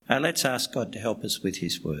Let's ask God to help us with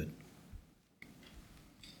his word.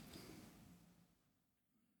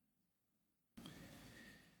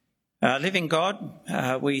 Living God,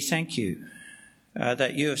 we thank you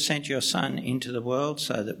that you have sent your Son into the world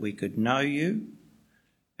so that we could know you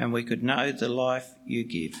and we could know the life you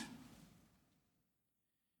give.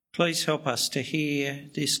 Please help us to hear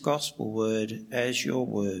this gospel word as your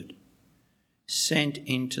word, sent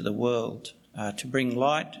into the world to bring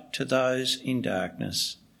light to those in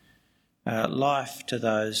darkness, life to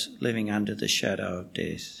those living under the shadow of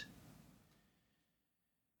death.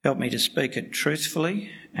 Help me to speak it truthfully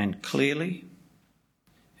and clearly.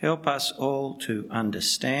 Help us all to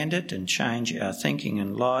understand it and change our thinking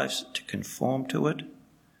and lives to conform to it.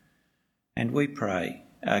 And we pray,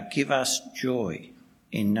 give us joy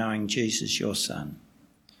in knowing Jesus, your Son.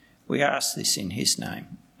 We ask this in his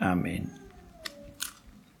name. Amen.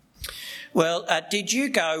 Well, did you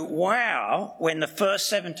go, wow, when the first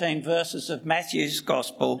 17 verses of Matthew's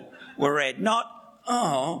Gospel were read? Not,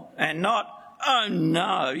 oh, and not, oh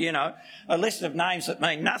no, a list of names that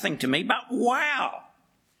mean nothing to me, but wow.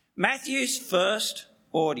 Matthew's first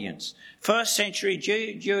audience, first century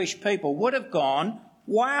Jewish people would have gone,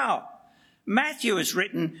 wow. Matthew has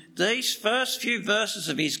written these first few verses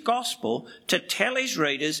of his gospel to tell his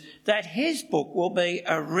readers that his book will be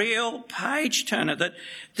a real page-turner, that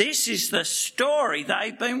this is the story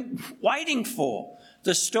they've been waiting for,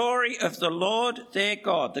 the story of the Lord their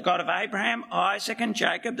God, the God of Abraham, Isaac and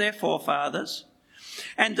Jacob, their forefathers,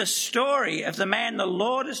 and the story of the man the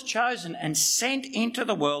Lord has chosen and sent into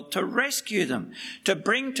the world to rescue them, to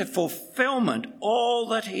bring to fulfilment all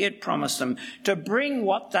that he had promised them, to bring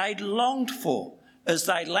what they'd longed for as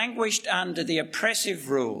they languished under the oppressive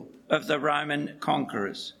rule of the Roman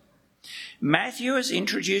conquerors. Matthew has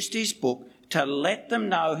introduced his book to let them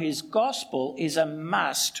know his gospel is a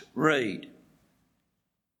must read.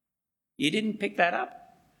 You didn't pick that up?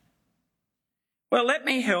 Well, let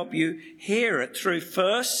me help you hear it through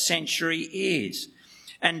first century ears.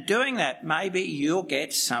 And doing that, maybe you'll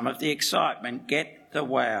get some of the excitement, get the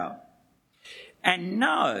wow. And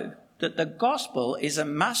know that the gospel is a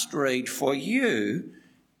must-read for you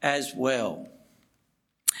as well.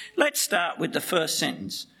 Let's start with the first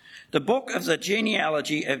sentence. The book of the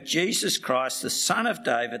genealogy of Jesus Christ, the son of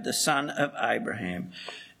David, the son of Abraham.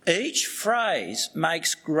 Each phrase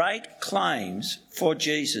makes great claims for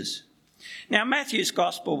Jesus. Now, Matthew's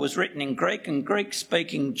Gospel was written in Greek, and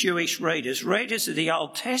Greek-speaking Jewish readers of the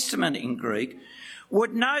Old Testament in Greek,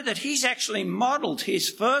 would know that he's actually modelled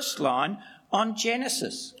his first line on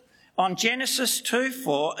Genesis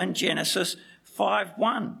 2:4 and Genesis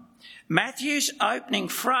 5:1. Matthew's opening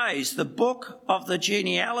phrase, the book of the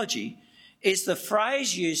genealogy, is the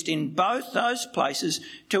phrase used in both those places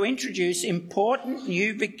to introduce important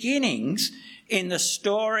new beginnings in the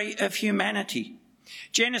story of humanity.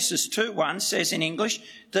 Genesis 2:1 says in English,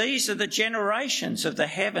 these are the generations of the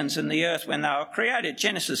heavens and the earth when they were created.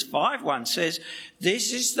 Genesis 5:1 says,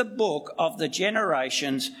 this is the book of the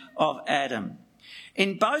generations of Adam.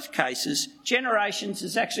 In both cases, generations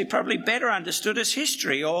is actually probably better understood as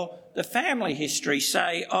history, or the family history,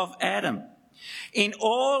 say, of Adam. In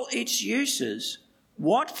all its uses,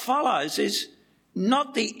 what follows is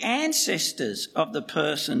not the ancestors of the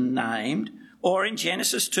person named, or in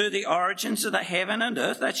Genesis 2, the origins of the heaven and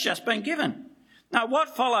earth, that's just been given. Now,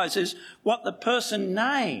 what follows is what the person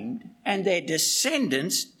named and their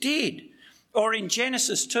descendants did. Or in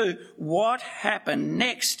Genesis 2, what happened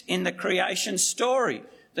next in the creation story,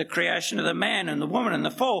 the creation of the man and the woman and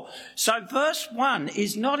the fall. So verse 1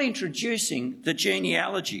 is not introducing the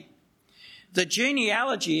genealogy. The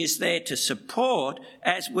genealogy is there to support,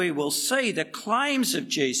 as we will see, the claims of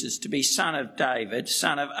Jesus to be son of David,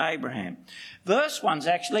 son of Abraham. Verse 1's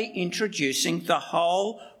actually introducing the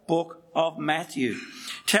whole book of Matthew,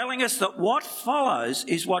 telling us that what follows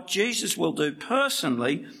is what Jesus will do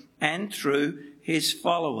personally and through his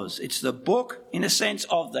followers. It's the book, in a sense,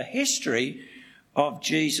 of the history of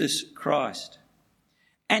Jesus Christ.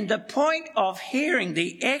 And the point of hearing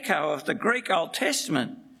the echo of the Greek Old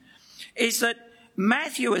Testament is that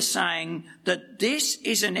Matthew is saying that this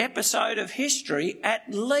is an episode of history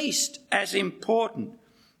at least as important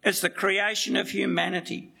as the creation of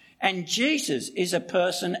humanity. And Jesus is a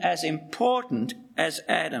person as important as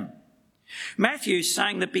Adam. Matthew's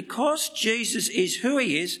saying that because Jesus is who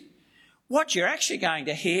he is, what you're actually going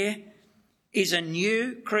to hear is a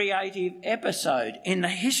new creative episode in the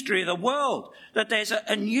history of the world, that there's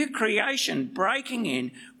a new creation breaking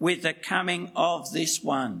in with the coming of this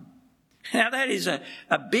one. Now that is a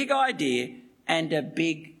big idea and a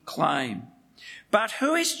big claim. But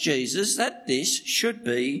who is Jesus that this should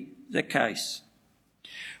be the case?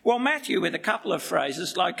 Well, Matthew, with a couple of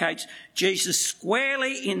phrases, locates Jesus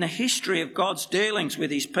squarely in the history of God's dealings with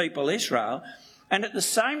his people Israel, and at the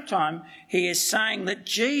same time he is saying that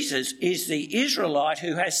Jesus is the Israelite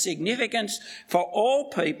who has significance for all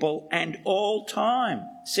people and all time,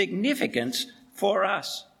 significance for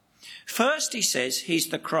us. First, he says he's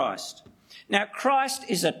the Christ. Now, Christ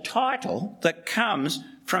is a title that comes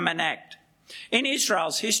from an act. In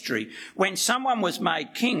Israel's history, when someone was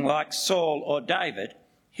made king like Saul or David,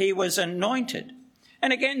 he was anointed.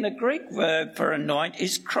 And again, the Greek verb for anoint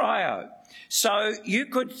is cryo. So you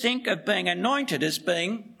could think of being anointed as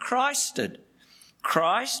being Christed.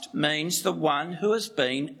 Christ means the one who has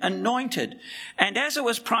been anointed. And as it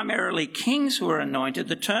was primarily kings who were anointed,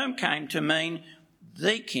 the term came to mean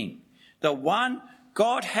the king, the one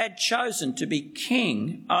God had chosen to be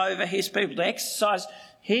king over his people, to exercise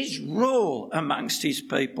his rule amongst his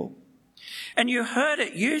people. And you heard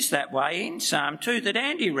it used that way in Psalm 2 that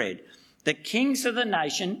Andy read. The kings of the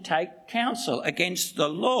nation take counsel against the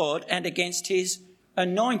Lord and against his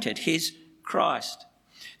anointed, his Christ.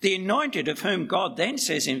 The anointed of whom God then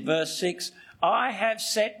says in verse 6, I have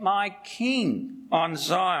set my king on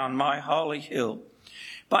Zion, my holy hill.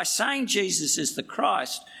 By saying Jesus is the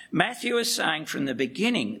Christ, Matthew is saying from the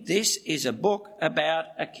beginning, this is a book about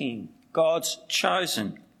a king, God's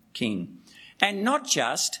chosen king, and not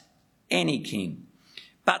just any king,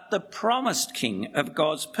 but the promised king of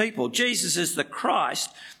God's people. Jesus is the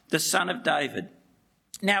Christ, the son of David.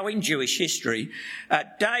 Now, in Jewish history,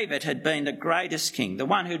 David had been the greatest king, the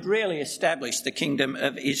one who'd really established the kingdom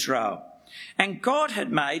of Israel. And God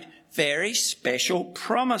had made very special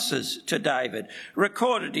promises to David,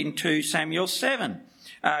 recorded in 2 Samuel 7.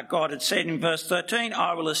 God had said in verse 13,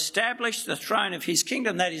 I will establish the throne of his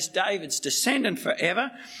kingdom, that is David's descendant,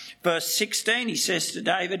 forever. Verse 16, he says to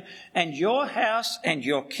David, and your house and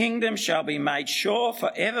your kingdom shall be made sure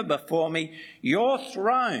forever before me. Your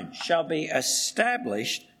throne shall be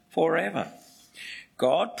established forever.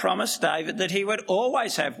 God promised David that he would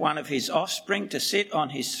always have one of his offspring to sit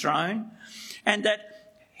on his throne, and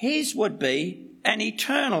that his would be an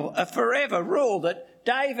eternal, a forever rule, that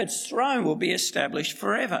David's throne will be established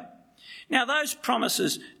forever. Now, those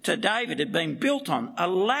promises to David had been built on,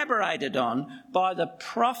 elaborated on by the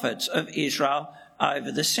prophets of Israel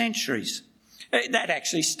over the centuries. That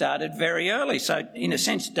actually started very early. So, in a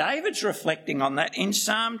sense, David's reflecting on that in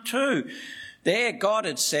Psalm 2. There, God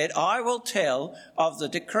had said, I will tell of the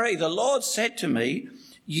decree. The Lord said to me,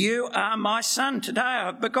 you are my son. Today I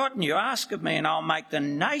have begotten you. Ask of me, and I'll make the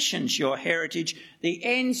nations your heritage, the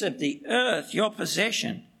ends of the earth your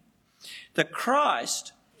possession. The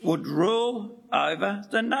Christ would rule over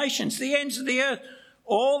the nations, the ends of the earth.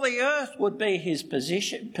 All the earth would be his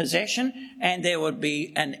possession, and there would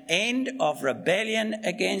be an end of rebellion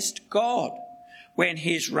against God when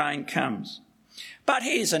his reign comes. But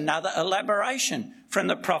here's another elaboration from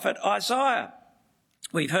the prophet Isaiah.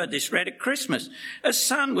 We've heard this read at Christmas. A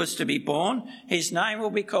son was to be born. His name will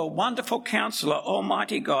be called Wonderful Counselor,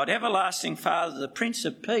 Almighty God, Everlasting Father, the Prince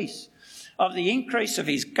of Peace. Of the increase of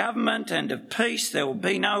his government and of peace there will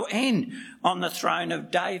be no end on the throne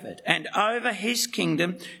of David, and over his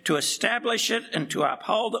kingdom, to establish it and to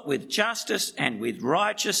uphold it with justice and with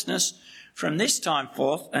righteousness from this time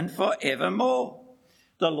forth and forevermore.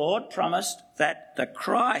 The Lord promised that the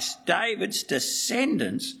Christ, David's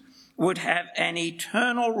descendants, would have an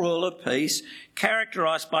eternal rule of peace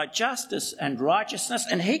characterised by justice and righteousness,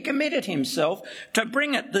 and he committed himself to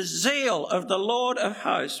bring it. The zeal of the Lord of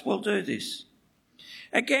hosts will do this.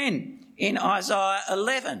 Again, in Isaiah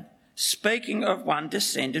 11, speaking of one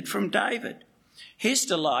descended from David, his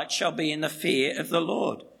delight shall be in the fear of the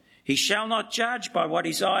Lord. He shall not judge by what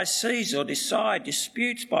his eye sees or decide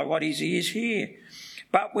disputes by what his ears hear.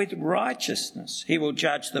 But with righteousness he will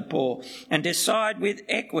judge the poor and decide with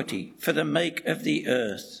equity for the meek of the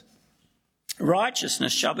earth.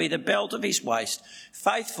 Righteousness shall be the belt of his waist,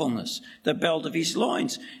 faithfulness the belt of his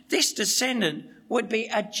loins. This descendant would be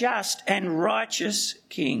a just and righteous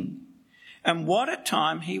king. And what a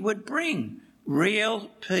time he would bring. Real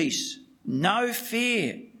peace, no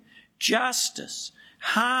fear, justice,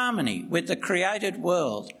 harmony with the created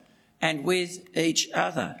world and with each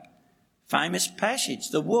other. Famous passage,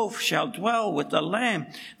 the wolf shall dwell with the lamb,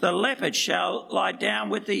 the leopard shall lie down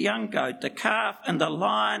with the young goat, the calf and the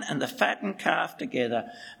lion and the fattened calf together,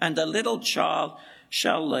 and the little child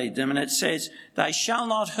shall lead them. And it says, they shall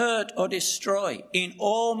not hurt or destroy in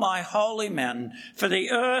all my holy mountain, for the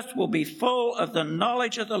earth will be full of the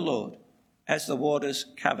knowledge of the Lord as the waters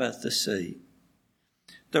cover the sea.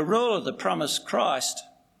 The rule of the promised Christ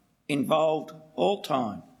involved all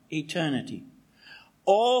time, eternity.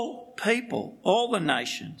 all people, all the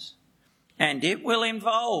nations. And it will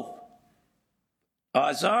involve,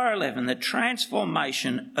 Isaiah 11, the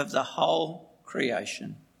transformation of the whole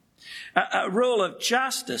creation. A rule of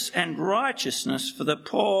justice and righteousness for the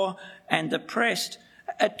poor and oppressed.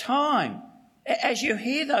 A time, as you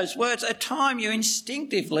hear those words, a time you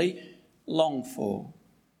instinctively long for.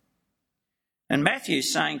 And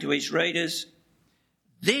Matthew's saying to his readers,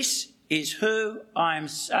 this is who I am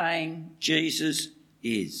saying Jesus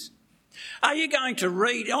is. Are you going to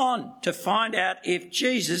read on to find out if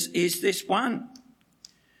Jesus is this one?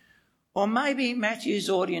 Or maybe Matthew's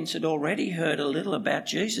audience had already heard a little about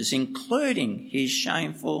Jesus, including his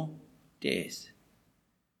shameful death.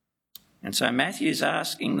 And so Matthew's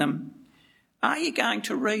asking them, are you going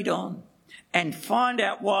to read on and find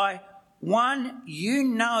out why one you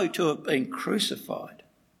know to have been crucified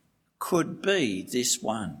could be this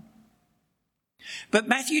one? But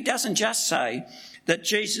Matthew doesn't just say that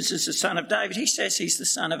Jesus is the son of David. He says he's the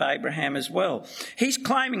son of Abraham as well. He's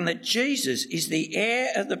claiming that Jesus is the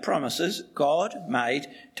heir of the promises God made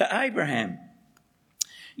to Abraham.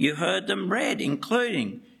 You heard them read,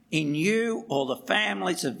 including, in you all the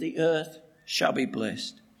families of the earth shall be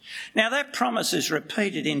blessed. Now that promise is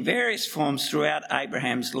repeated in various forms throughout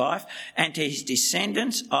Abraham's life and to his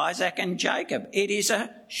descendants, Isaac and Jacob. It is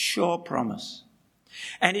a sure promise.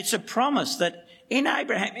 And it's a promise that in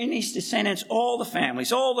Abraham, in his descendants, all the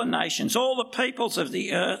families, all the nations, all the peoples of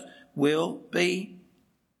the earth will be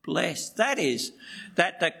blessed. That is,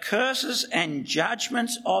 that the curses and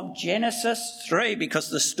judgments of Genesis 3, because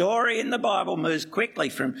the story in the Bible moves quickly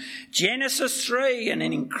from Genesis 3 and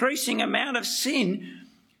an increasing amount of sin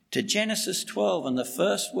to Genesis 12 and the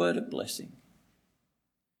first word of blessing.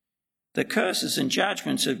 The curses and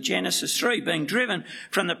judgments of Genesis 3 being driven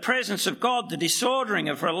from the presence of God, the disordering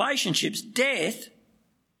of relationships, death,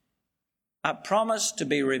 are promised to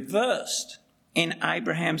be reversed in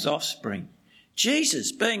Abraham's offspring.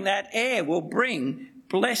 Jesus, being that heir, will bring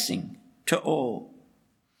blessing to all.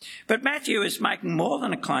 But Matthew is making more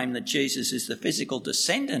than a claim that Jesus is the physical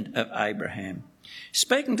descendant of Abraham.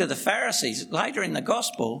 Speaking to the Pharisees later in the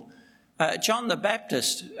Gospel, John the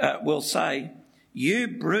Baptist will say, you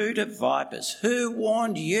brood of vipers, who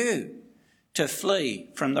warned you to flee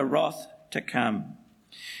from the wrath to come?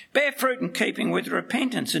 Bear fruit in keeping with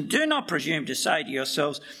repentance, and do not presume to say to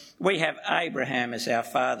yourselves, we have Abraham as our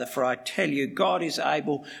father, for I tell you, God is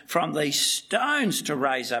able from these stones to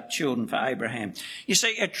raise up children for Abraham. You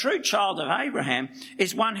see, a true child of Abraham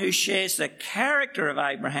is one who shares the character of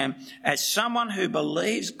Abraham as someone who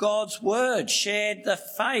believes God's word, shared the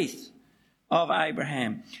faith of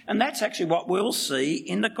Abraham. And that's actually what we'll see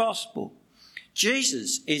in the gospel.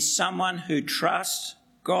 Jesus is someone who trusts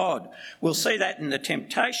God. We'll see that in the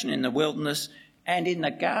temptation in the wilderness and in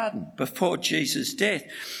the garden before Jesus' death.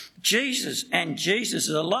 Jesus and Jesus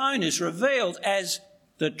alone is revealed as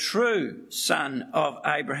the true son of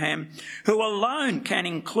Abraham, who alone can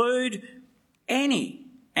include any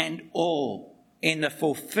and all in the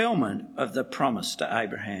fulfilment of the promise to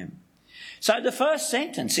Abraham. So the first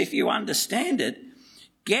sentence, if you understand it,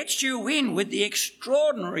 gets you in with the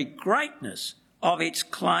extraordinary greatness of its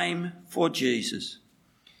claim for Jesus.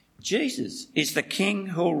 Jesus is the King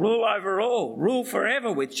who'll rule over all, rule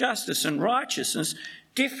forever with justice and righteousness,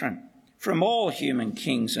 different from all human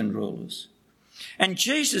kings and rulers. And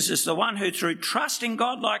Jesus is the one who, through trusting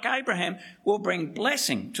God like Abraham, will bring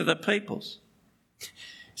blessing to the peoples.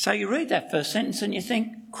 So you read that first sentence and you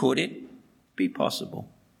think, could it be possible?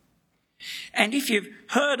 And if you've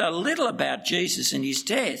heard a little about Jesus and his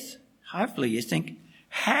death, hopefully you think,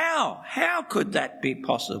 how? How could that be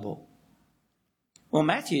possible? Well,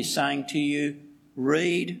 Matthew's saying to you,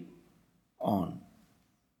 read on.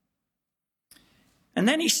 And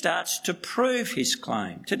then he starts to prove his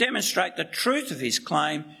claim, to demonstrate the truth of his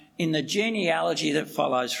claim in the genealogy that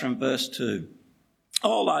follows from verse 2.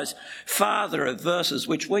 All those father of verses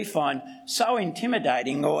which we find so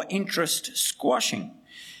intimidating or interest squashing.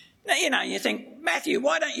 Now, you think, Matthew,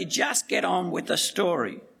 why don't you just get on with the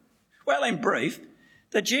story? Well, in brief,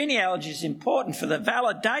 the genealogy is important for the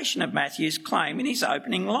validation of Matthew's claim in his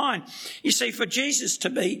opening line. You see, for Jesus to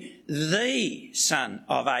be the son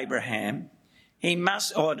of Abraham,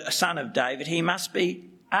 or son of David, he must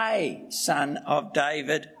be a son of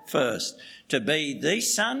David first. To be the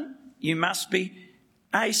son, you must be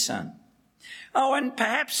a son. Oh, and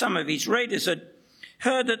perhaps some of his readers had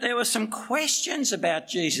heard that there were some questions about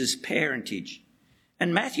Jesus' parentage,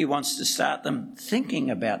 and Matthew wants to start them thinking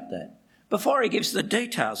about that before he gives the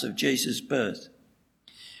details of Jesus' birth.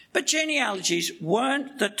 But genealogies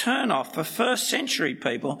weren't the turn-off for first century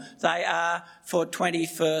people. They are for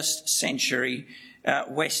 21st century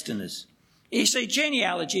Westerners. You see,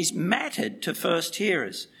 genealogies mattered to first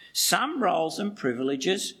hearers. Some roles and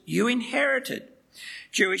privileges you inherited.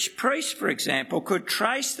 Jewish priests, for example, could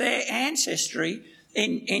trace their ancestry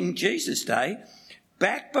in Jesus' day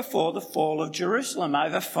back before the fall of Jerusalem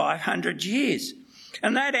over 500 years.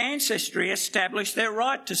 And that ancestry established their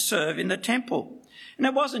right to serve in the temple. And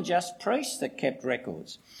it wasn't just priests that kept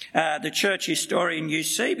records. The church historian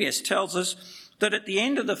Eusebius tells us that at the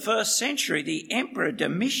end of the 1st century, the Emperor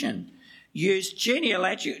Domitian used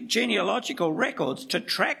genealogical records to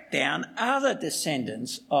track down other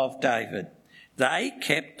descendants of David. They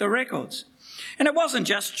kept the records. And it wasn't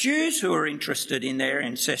just Jews who were interested in their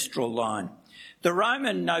ancestral line. The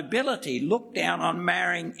Roman nobility looked down on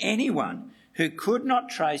marrying anyone who could not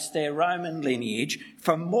trace their Roman lineage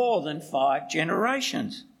for more than 5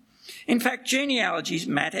 generations. In fact, genealogies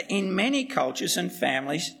matter in many cultures and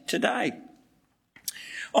families today.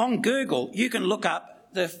 On Google, you can look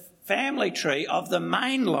up the family tree of the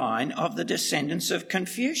main line of the descendants of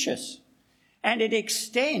Confucius, and it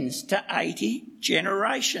extends to 80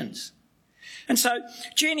 generations. And so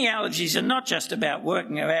genealogies are not just about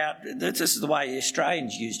working out, this is the way the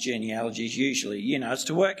Australians use genealogies usually, it's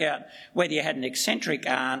to work out whether you had an eccentric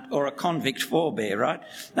aunt or a convict forebear, right?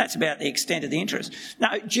 That's about the extent of the interest.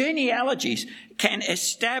 No, genealogies can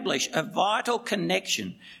establish a vital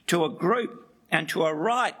connection to a group and to a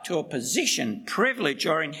right to a position, privilege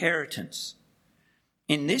or inheritance.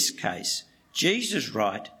 In this case, Jesus'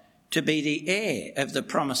 right to be the heir of the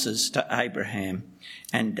promises to Abraham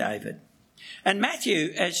and David. And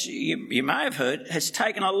Matthew, as you may have heard, has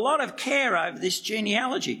taken a lot of care over this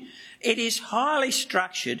genealogy. It is highly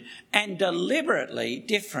structured and deliberately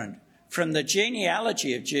different from the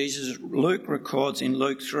genealogy of Jesus Luke records in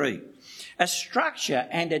Luke 3. A structure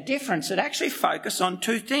and a difference that actually focus on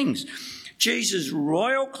 2 things: Jesus'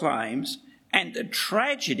 royal claims and the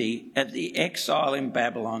tragedy of the exile in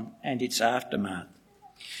Babylon and its aftermath.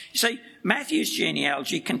 You see, Matthew's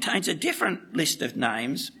genealogy contains a different list of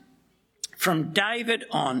names from David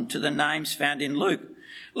on to the names found in Luke.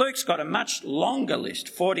 Luke's got a much longer list,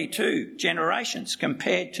 42 generations,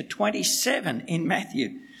 compared to 27 in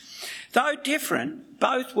Matthew. Though different,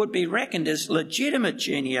 both would be reckoned as legitimate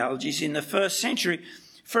genealogies in the 1st century,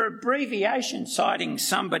 for abbreviation citing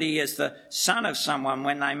somebody as the son of someone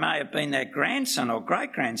when they may have been their grandson or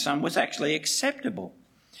great-grandson was actually acceptable.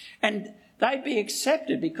 And they'd be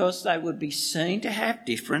accepted because they would be seen to have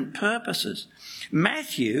different purposes.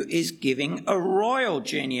 Matthew is giving a royal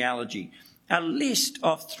genealogy, a list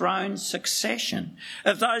of throne succession,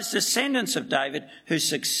 of those descendants of David who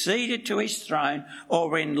succeeded to his throne or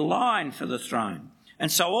were in line for the throne.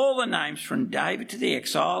 And so all the names from David to the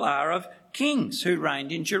exile are of kings who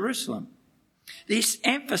reigned in Jerusalem. This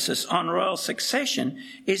emphasis on royal succession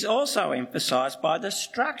is also emphasised by the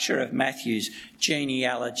structure of Matthew's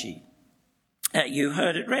genealogy. You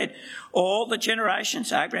heard it read. All the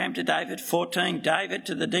generations, Abraham to David, 14, David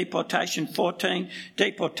to the deportation, 14,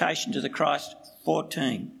 deportation to the Christ,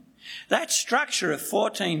 14. That structure of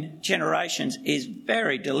 14 generations is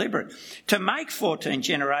very deliberate. To make 14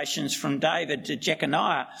 generations from David to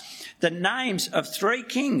Jeconiah, the names of 3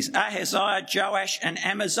 kings, Ahaziah, Joash and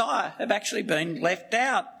Amaziah, have actually been left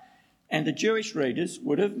out, and the Jewish readers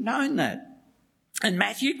would have known that. And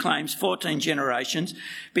Matthew claims 14 generations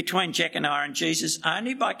between Jeconiah and Jesus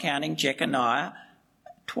only by counting Jeconiah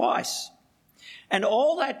twice. And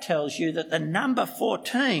all that tells you that the number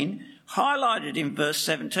 14, highlighted in verse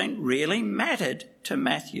 17, really mattered to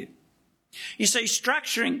Matthew. You see,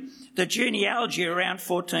 structuring the genealogy around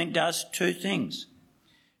 14 does 2 things.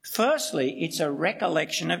 Firstly, it's a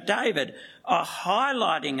recollection of David, a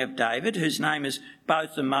highlighting of David, whose name is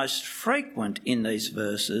both the most frequent in these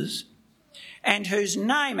verses and whose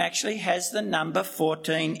name actually has the number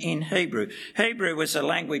 14 in Hebrew. Hebrew was a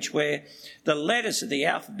language where the letters of the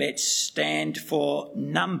alphabet stand for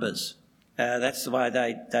numbers. That's the way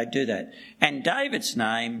they do that. And David's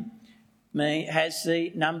name has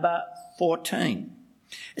the number 14.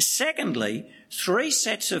 Secondly, 3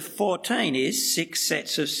 sets of 14 is 6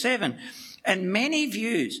 sets of 7. And many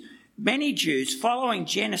Jews following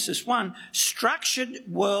Genesis 1 structured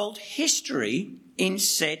world history in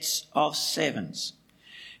sets of 7s.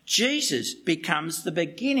 Jesus becomes the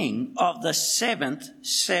beginning of the 7th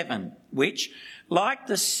 7, which, like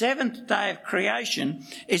the 7th day of creation,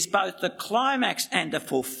 is both the climax and the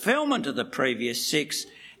fulfilment of the previous 6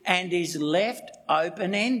 and is left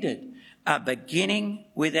open-ended, a beginning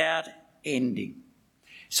without ending.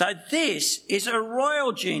 So this is a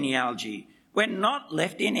royal genealogy We're not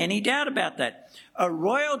left in any doubt about that. A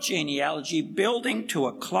royal genealogy building to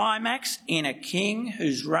a climax in a king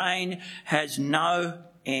whose reign has no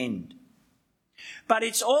end. But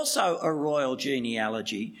it's also a royal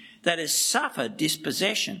genealogy that has suffered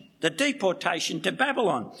dispossession, the deportation to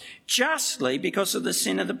Babylon, justly because of the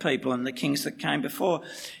sin of the people and the kings that came before.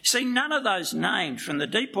 See, none of those named from the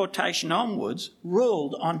deportation onwards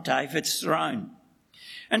ruled on David's throne.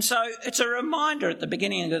 And so it's a reminder at the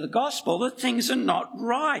beginning of the gospel that things are not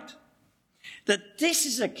right. That this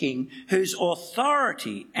is a king whose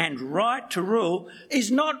authority and right to rule is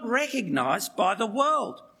not recognised by the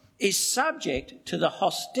world, is subject to the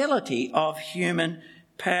hostility of human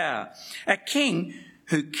power. A king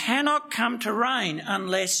who cannot come to reign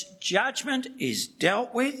unless judgment is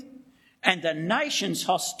dealt with and the nation's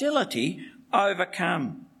hostility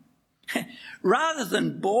overcome. Rather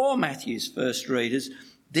than bore Matthew's first readers,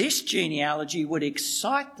 this genealogy would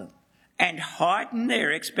excite them and heighten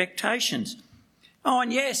their expectations. Oh,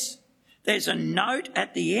 and yes, there's a note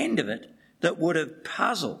at the end of it that would have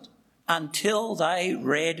puzzled until they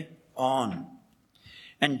read on.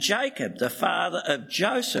 And Jacob, the father of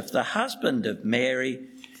Joseph, the husband of Mary,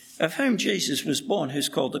 of whom Jesus was born, who's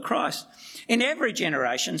called the Christ. In every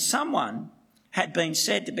generation, someone had been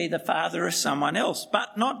said to be the father of someone else,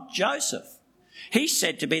 but not Joseph. He's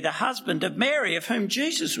said to be the husband of Mary, of whom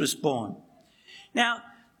Jesus was born. Now,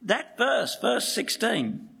 that verse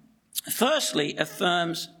 16, firstly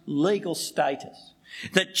affirms legal status,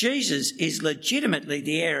 that Jesus is legitimately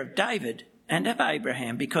the heir of David and of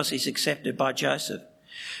Abraham because he's accepted by Joseph.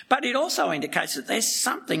 But it also indicates that there's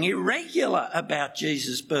something irregular about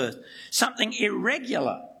Jesus' birth, something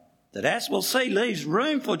irregular that, as we'll see, leaves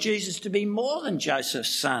room for Jesus to be more than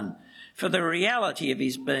Joseph's son, for the reality of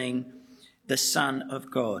his being the Son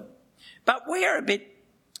of God. But we're a bit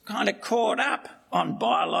kind of caught up on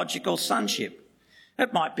biological sonship.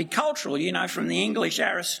 It might be cultural, from the English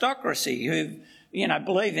aristocracy who,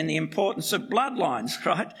 believe in the importance of bloodlines,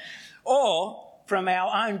 right? Or from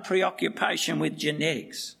our own preoccupation with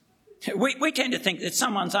genetics. We tend to think that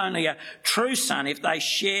someone's only a true son if they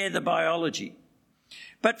share the biology.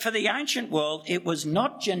 But for the ancient world, it was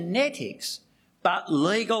not genetics, but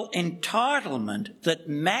legal entitlement that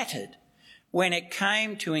mattered when it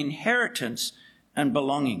came to inheritance and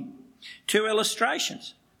belonging. Two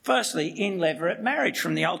illustrations. Firstly, in levirate marriage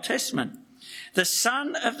from the Old Testament. The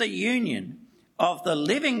son of the union of the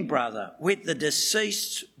living brother with the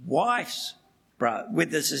deceased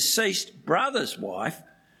brother's wife,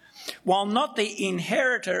 while not the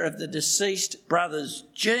inheritor of the deceased brother's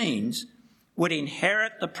genes, would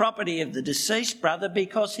inherit the property of the deceased brother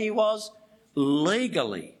because he was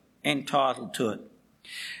legally entitled to it.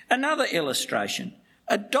 Another illustration,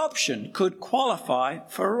 adoption could qualify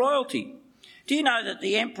for royalty. Do you know that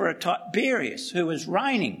the Emperor Tiberius, who was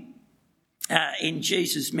reigning in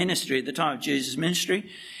Jesus' ministry, at the time of Jesus' ministry,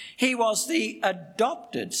 he was the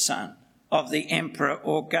adopted son of the Emperor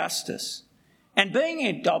Augustus, and being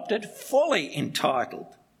adopted, fully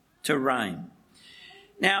entitled to reign.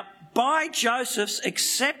 Now, by Joseph's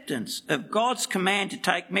acceptance of God's command to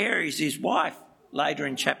take Mary as his wife, later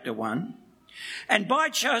in chapter 1, and by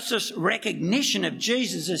Joseph's recognition of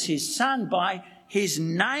Jesus as his son by his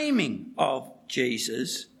naming of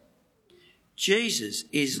Jesus, Jesus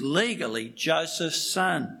is legally Joseph's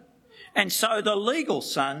son, and so the legal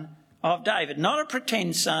son of David, not a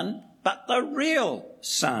pretend son, but the real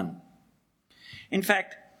son. In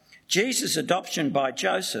fact, Jesus' adoption by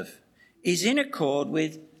Joseph is in accord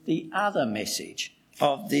with the other message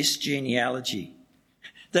of this genealogy,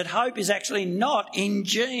 that hope is actually not in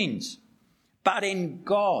genes, but in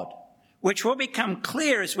God, which will become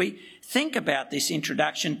clear as we think about this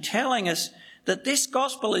introduction, telling us that this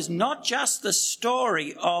gospel is not just the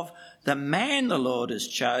story of the man the Lord has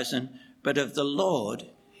chosen, but of the Lord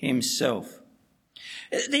himself.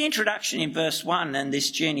 The introduction in verse 1 and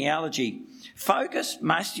this genealogy focus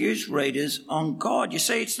Matthew's readers on God. You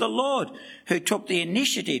see, it's the Lord who took the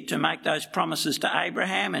initiative to make those promises to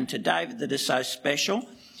Abraham and to David that are so special,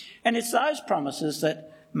 and it's those promises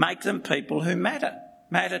that make them people who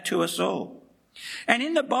matter to us all. And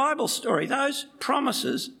in the Bible story, those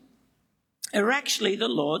promises are actually the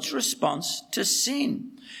Lord's response to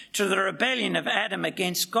sin, to the rebellion of Adam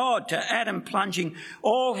against God, to Adam plunging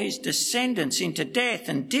all his descendants into death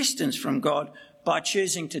and distance from God by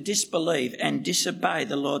choosing to disbelieve and disobey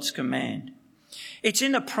the Lord's command. It's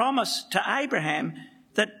in the promise to Abraham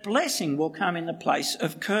that blessing will come in the place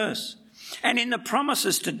of curse, and in the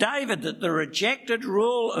promises to David that the rejected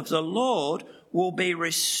rule of the Lord will be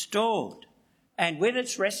restored, and with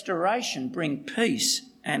its restoration bring peace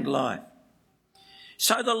and life.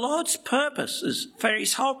 So the Lord's purposes for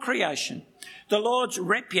his whole creation, the Lord's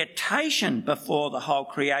reputation before the whole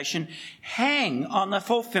creation, hang on the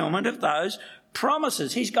fulfilment of those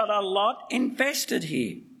promises. He's got a lot invested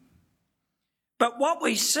here. But what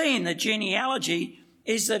we see in the genealogy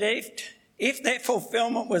is that if their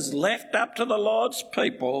fulfilment was left up to the Lord's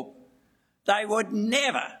people, they would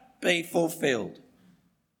never be fulfilled.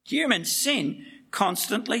 Human sin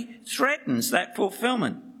constantly threatens that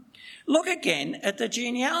fulfilment. Look again at the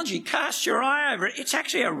genealogy. Cast your eye over it. It's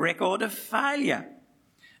actually a record of failure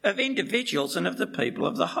of individuals and of the people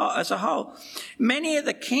as a whole. Many of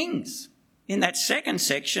the kings in that second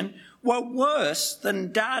section were worse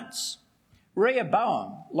than duds.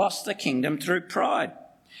 Rehoboam lost the kingdom through pride.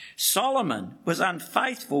 Solomon was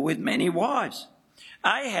unfaithful with many wives.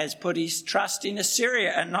 Ahaz put his trust in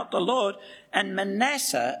Assyria and not the Lord, and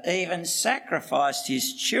Manasseh even sacrificed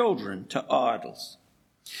his children to idols.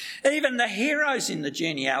 Even the heroes in the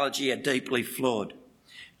genealogy are deeply flawed.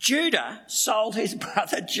 Judah sold his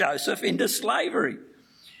brother Joseph into slavery.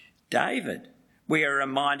 David, we are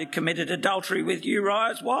reminded, committed adultery with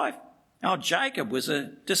Uriah's wife. Oh, Jacob was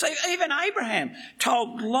a deceiver. Even Abraham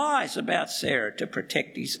told lies about Sarah to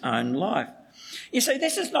protect his own life. You see,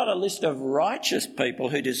 this is not a list of righteous people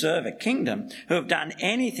who deserve a kingdom, who have done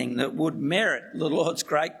anything that would merit the Lord's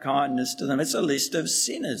great kindness to them. It's a list of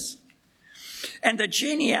sinners. And the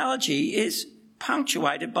genealogy is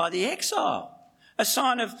punctuated by the exile, a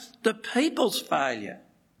sign of the people's failure.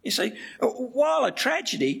 You see, while a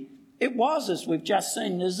tragedy, it was, as we've just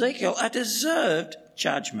seen in Ezekiel, a deserved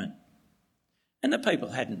judgment. And the people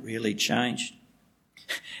hadn't really changed.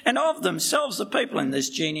 And of themselves, the people in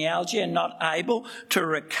this genealogy are not able to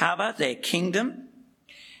recover their kingdom.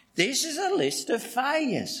 This is a list of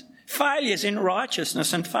failures. Failures in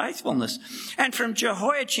righteousness and faithfulness. And from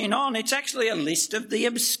Jehoiachin on, it's actually a list of the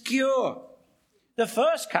obscure. The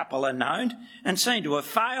first couple are known and seem to have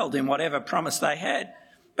failed in whatever promise they had,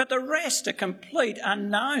 but the rest are complete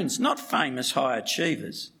unknowns, not famous high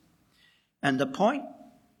achievers. And the point?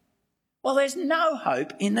 Well, there's no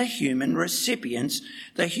hope in the human recipients,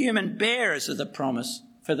 the human bearers of the promise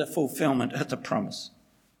for the fulfilment of the promise.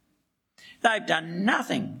 They've done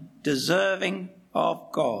nothing deserving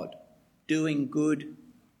of God doing good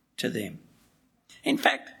to them. In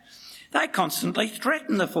fact, they constantly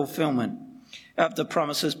threaten the fulfilment of the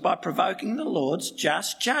promises by provoking the Lord's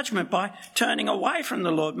just judgment, by turning away from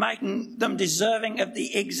the Lord, making them deserving of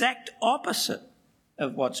the exact opposite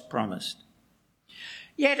of what's promised.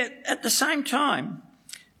 Yet at the same time,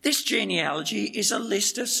 this genealogy is a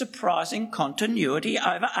list of surprising continuity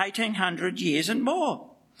over 1800 years and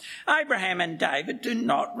more. Abraham and David do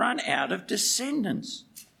not run out of descendants.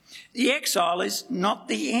 The exile is not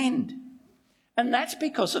the end. And that's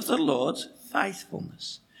because of the Lord's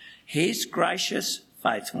faithfulness, his gracious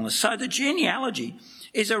faithfulness. So the genealogy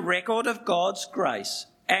is a record of God's grace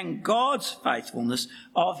and God's faithfulness,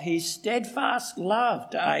 of his steadfast love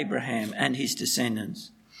to Abraham and his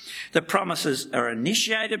descendants. The promises are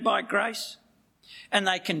initiated by grace, and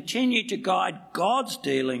they continue to guide God's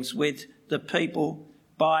dealings with the people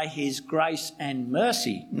by his grace and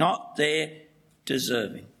mercy, not their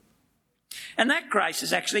deserving. And that grace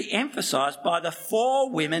is actually emphasised by the 4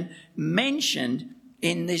 women mentioned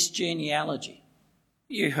in this genealogy.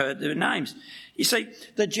 You heard their names. You see,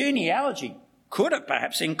 the genealogy could have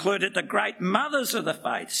perhaps included the great mothers of the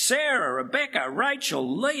faith, Sarah, Rebecca,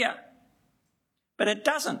 Rachel, Leah. But it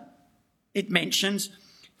doesn't. It mentions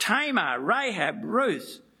Tamar, Rahab,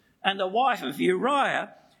 Ruth, and the wife of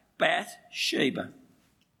Uriah, Bathsheba.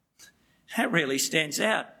 That really stands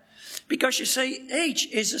out because, you see, each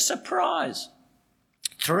is a surprise.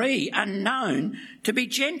 3 are known to be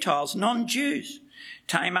Gentiles, non-Jews.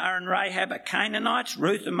 Tamar and Rahab are Canaanites,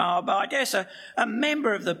 Ruth a Moabitess, a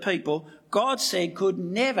member of the people God said could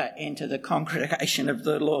never enter the congregation of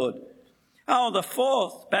the Lord. Oh, the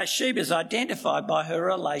 4th, Bathsheba, is identified by her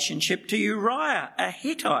relationship to Uriah, a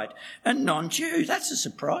Hittite, a non-Jew. That's a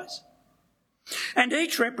surprise. And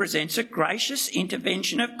each represents a gracious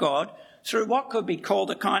intervention of God through what could be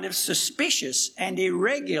called a kind of suspicious and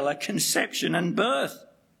irregular conception and birth.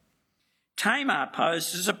 Tamar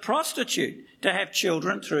posed as a prostitute to have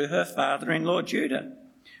children through her father-in-law Judah.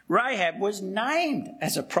 Rahab was named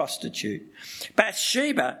as a prostitute.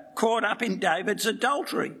 Bathsheba caught up in David's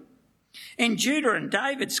adultery. In Judah and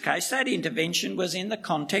David's case, that intervention was in the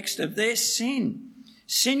context of their sin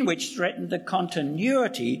which threatened the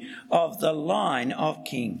continuity of the line of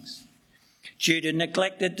kings. Judah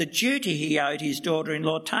neglected the duty he owed his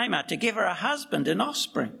daughter-in-law Tamar to give her a husband and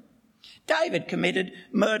offspring. David committed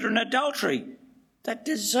murder and adultery that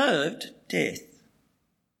deserved death.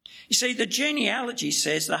 You see, the genealogy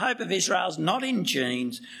says the hope of Israel is not in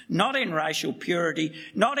genes, not in racial purity,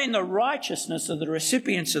 not in the righteousness of the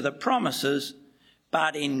recipients of the promises,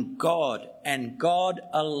 but in God and God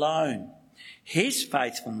alone, his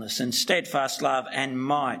faithfulness and steadfast love and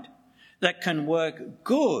might that can work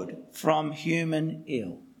good from human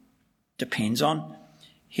ill. Depends on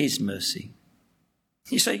his mercy.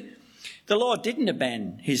 You see, the Lord didn't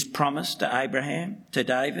abandon his promise to Abraham, to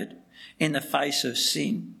David, in the face of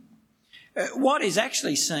sin. What is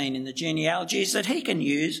actually seen in the genealogy is that he can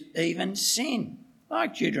use even sin,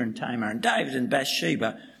 like Judah and Tamar and David and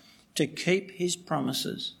Bathsheba, to keep his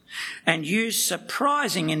promises, and use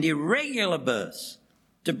surprising and irregular births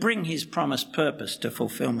to bring his promised purpose to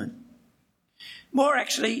fulfilment. More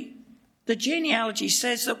actually, the genealogy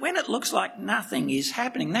says that when it looks like nothing is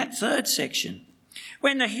happening, that third section,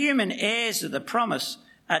 when the human heirs of the promise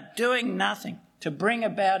are doing nothing to bring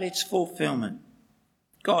about its fulfilment,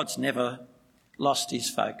 God's never lost his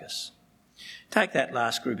focus. Take that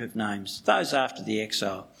last group of names, those after the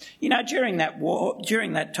exile. You know, during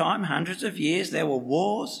that time, hundreds of years, there were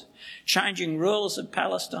wars, changing rulers of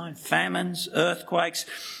Palestine, famines, earthquakes,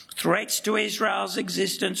 threats to Israel's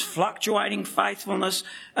existence, fluctuating faithfulness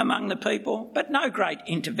among the people, but no great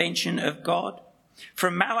intervention of God.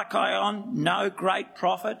 From Malachi on, no great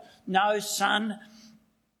prophet, no son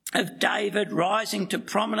of David rising to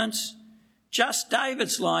prominence, just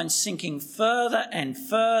David's line sinking further and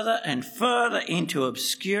further and further into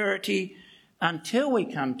obscurity until we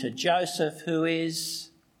come to Joseph, who is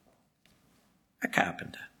a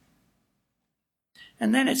carpenter.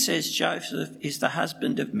 And then it says Joseph is the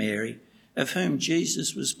husband of Mary, of whom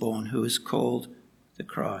Jesus was born, who is called the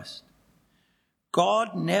Christ.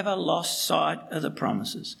 God never lost sight of the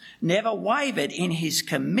promises, never wavered in his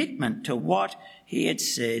commitment to what he had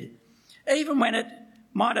said, even when it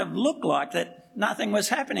might have looked like that nothing was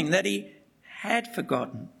happening, that he had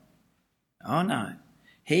forgotten. Oh no,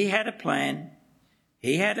 he had a plan,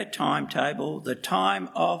 he had a timetable, the time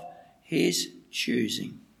of his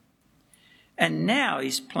choosing. And now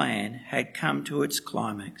his plan had come to its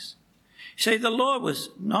climax. See, the Lord was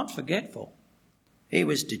not forgetful. He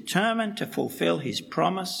was determined to fulfil his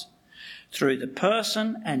promise through the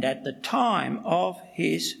person and at the time of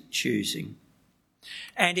his choosing.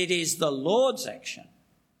 And it is the Lord's action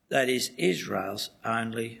that is Israel's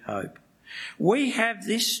only hope. We have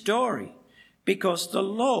this story because the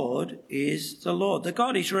Lord is the Lord, the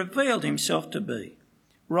God he's revealed himself to be,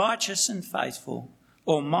 righteous and faithful,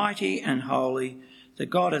 almighty and holy, the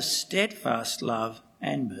God of steadfast love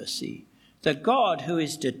and mercy, the God who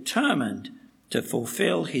is determined to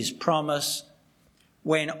fulfil his promise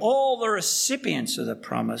when all the recipients of the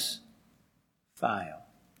promise fail.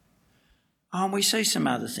 Oh, and we see some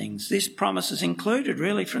other things. This promise is included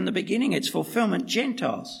really from the beginning, its fulfilment,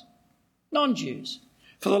 Gentiles, non-Jews.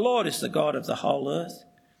 For the Lord is the God of the whole earth.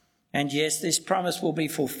 And yes, this promise will be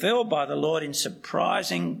fulfilled by the Lord in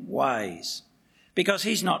surprising ways, because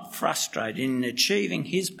he's not frustrated in achieving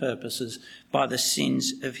his purposes by the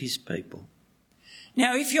sins of his people.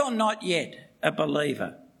 Now, if you're not yet a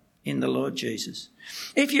believer in the Lord Jesus,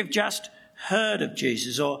 if you've just heard of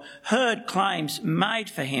Jesus or heard claims made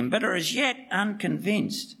for him but are as yet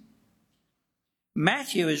unconvinced,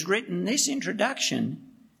 Matthew has written this introduction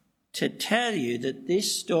to tell you that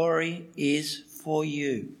this story is for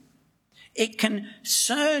you. It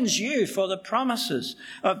concerns you, for the promises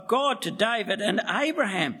of God to David and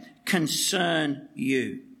Abraham concern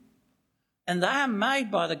you. And they are made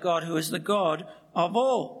by the God who is the God of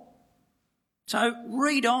all. So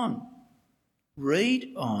read on.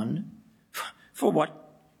 Read on for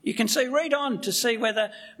what you can see. Read on to see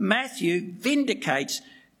whether Matthew vindicates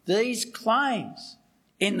these claims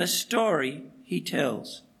in the story he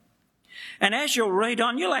tells. And as you'll read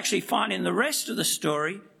on, you'll actually find in the rest of the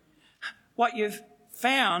story what you've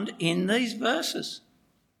found in these verses.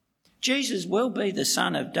 Jesus will be the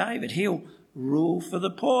Son of David. He'll rule for the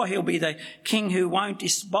poor. He'll be the king who won't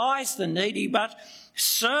despise the needy but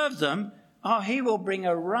serve them. Oh, he will bring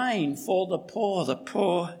a reign for the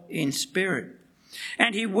poor in spirit.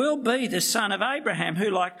 And he will be the son of Abraham, who,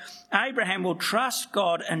 like Abraham, will trust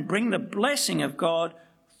God and bring the blessing of God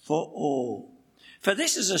for all. For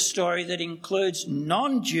this is a story that includes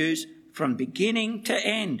non-Jews from beginning to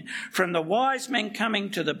end, from the wise men coming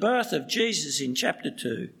to the birth of Jesus in chapter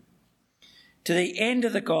 2, to the end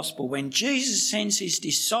of the gospel when Jesus sends his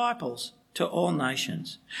disciples to all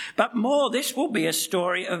nations. But more, this will be a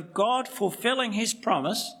story of God fulfilling his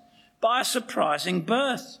promise by a surprising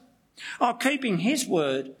birth, of keeping his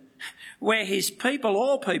word where his people,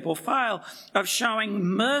 all people, fail, of showing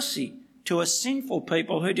mercy to a sinful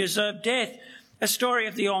people who deserve death, A story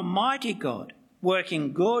of the Almighty God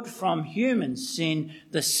working good from human sin,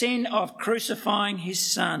 the sin of crucifying his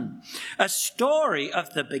Son. A story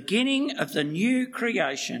of the beginning of the new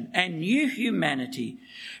creation and new humanity,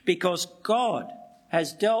 because God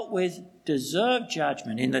has dealt with deserved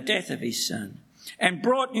judgment in the death of his Son and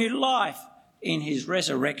brought new life in his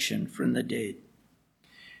resurrection from the dead.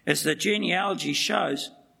 As the genealogy shows,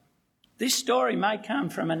 this story may come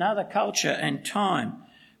from another culture and time,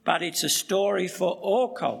 but it's a story for all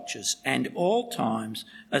cultures and all times,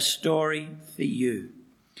 a story for you.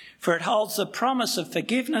 For it holds the promise of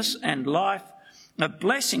forgiveness and life, of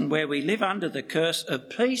blessing where we live under the curse, of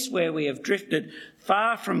peace where we have drifted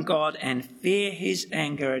far from God and fear his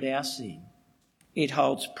anger at our sin. It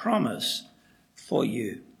holds promise for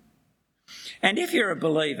you. And if you're a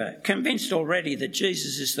believer, convinced already that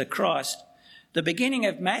Jesus is the Christ, the beginning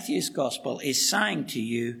of Matthew's Gospel is saying to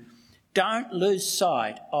you, don't lose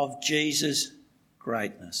sight of Jesus'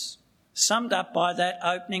 greatness. Summed up by that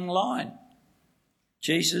opening line.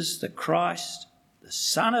 Jesus, the Christ, the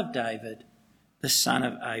Son of David, the Son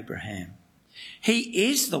of Abraham. He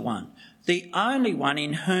is the one, the only one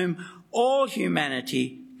in whom all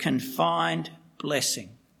humanity can find blessing,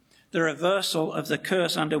 the reversal of the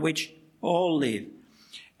curse under which all live.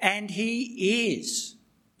 And he is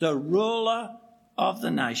the ruler of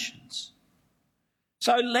the nations.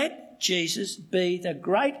 So let Jesus be the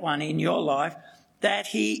great one in your life that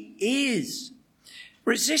he is.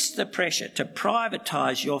 Resist the pressure to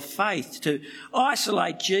privatise your faith, to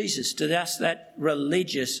isolate Jesus to just that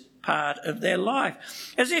religious part of their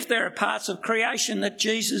life, as if there are parts of creation that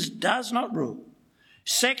Jesus does not rule,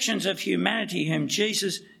 sections of humanity whom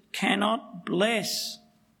Jesus cannot bless.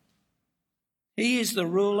 He is the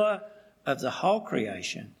ruler of the whole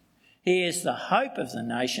creation. He is the hope of the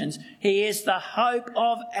nations. He is the hope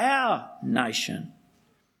of our nation.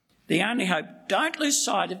 The only hope. Don't lose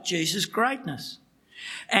sight of Jesus' greatness.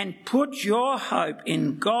 And put your hope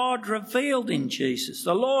in God revealed in Jesus,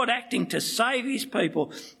 the Lord acting to save his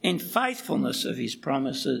people in faithfulness of his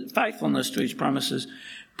promises, faithfulness to his promises.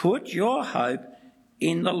 Put your hope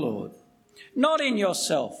in the Lord, not in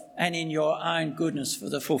yourself and in your own goodness for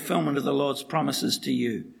the fulfilment of the Lord's promises to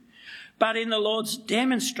you, but in the Lord's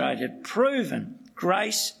demonstrated, proven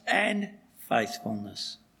grace and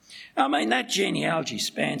faithfulness. I mean, that genealogy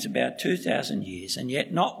spans about 2,000 years, and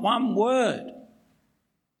yet not one word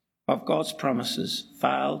of God's promises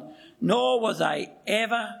failed, nor were they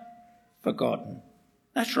ever forgotten.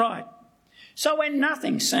 That's right. So when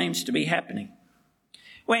nothing seems to be happening,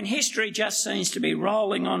 when history just seems to be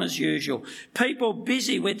rolling on as usual, people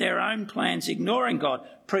busy with their own plans, ignoring God,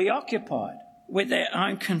 preoccupied with their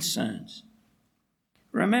own concerns,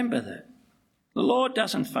 remember that the Lord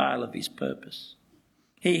doesn't fail of his purpose.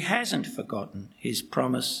 He hasn't forgotten his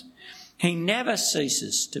promise. He never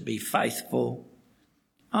ceases to be faithful.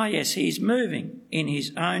 Oh yes, he's moving in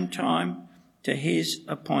his own time to his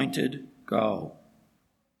appointed goal.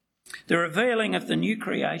 The revealing of the new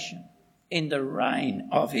creation in the reign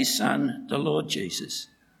of his Son, the Lord Jesus,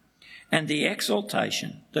 and the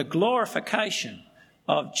exaltation, the glorification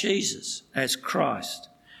of Jesus as Christ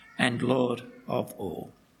and Lord of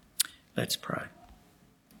all. Let's pray.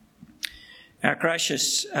 Our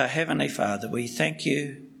gracious Heavenly Father, we thank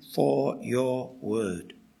you for your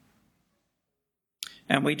word.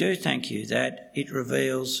 And we do thank you that it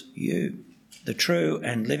reveals you, the true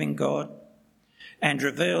and living God, and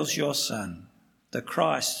reveals your Son, the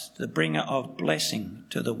Christ, the bringer of blessing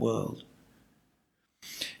to the world.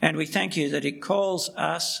 And we thank you that it calls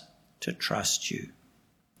us to trust you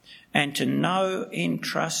and to know in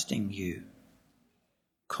trusting you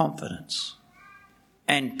confidence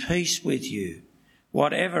and peace with you,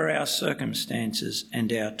 whatever our circumstances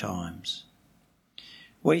and our times.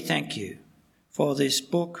 We thank you for this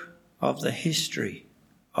book of the history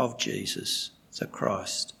of Jesus, the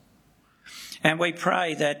Christ. And we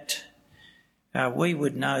pray that we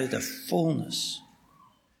would know the fullness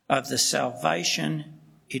of the salvation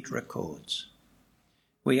it records.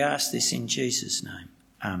 We ask this in Jesus' name.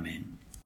 Amen.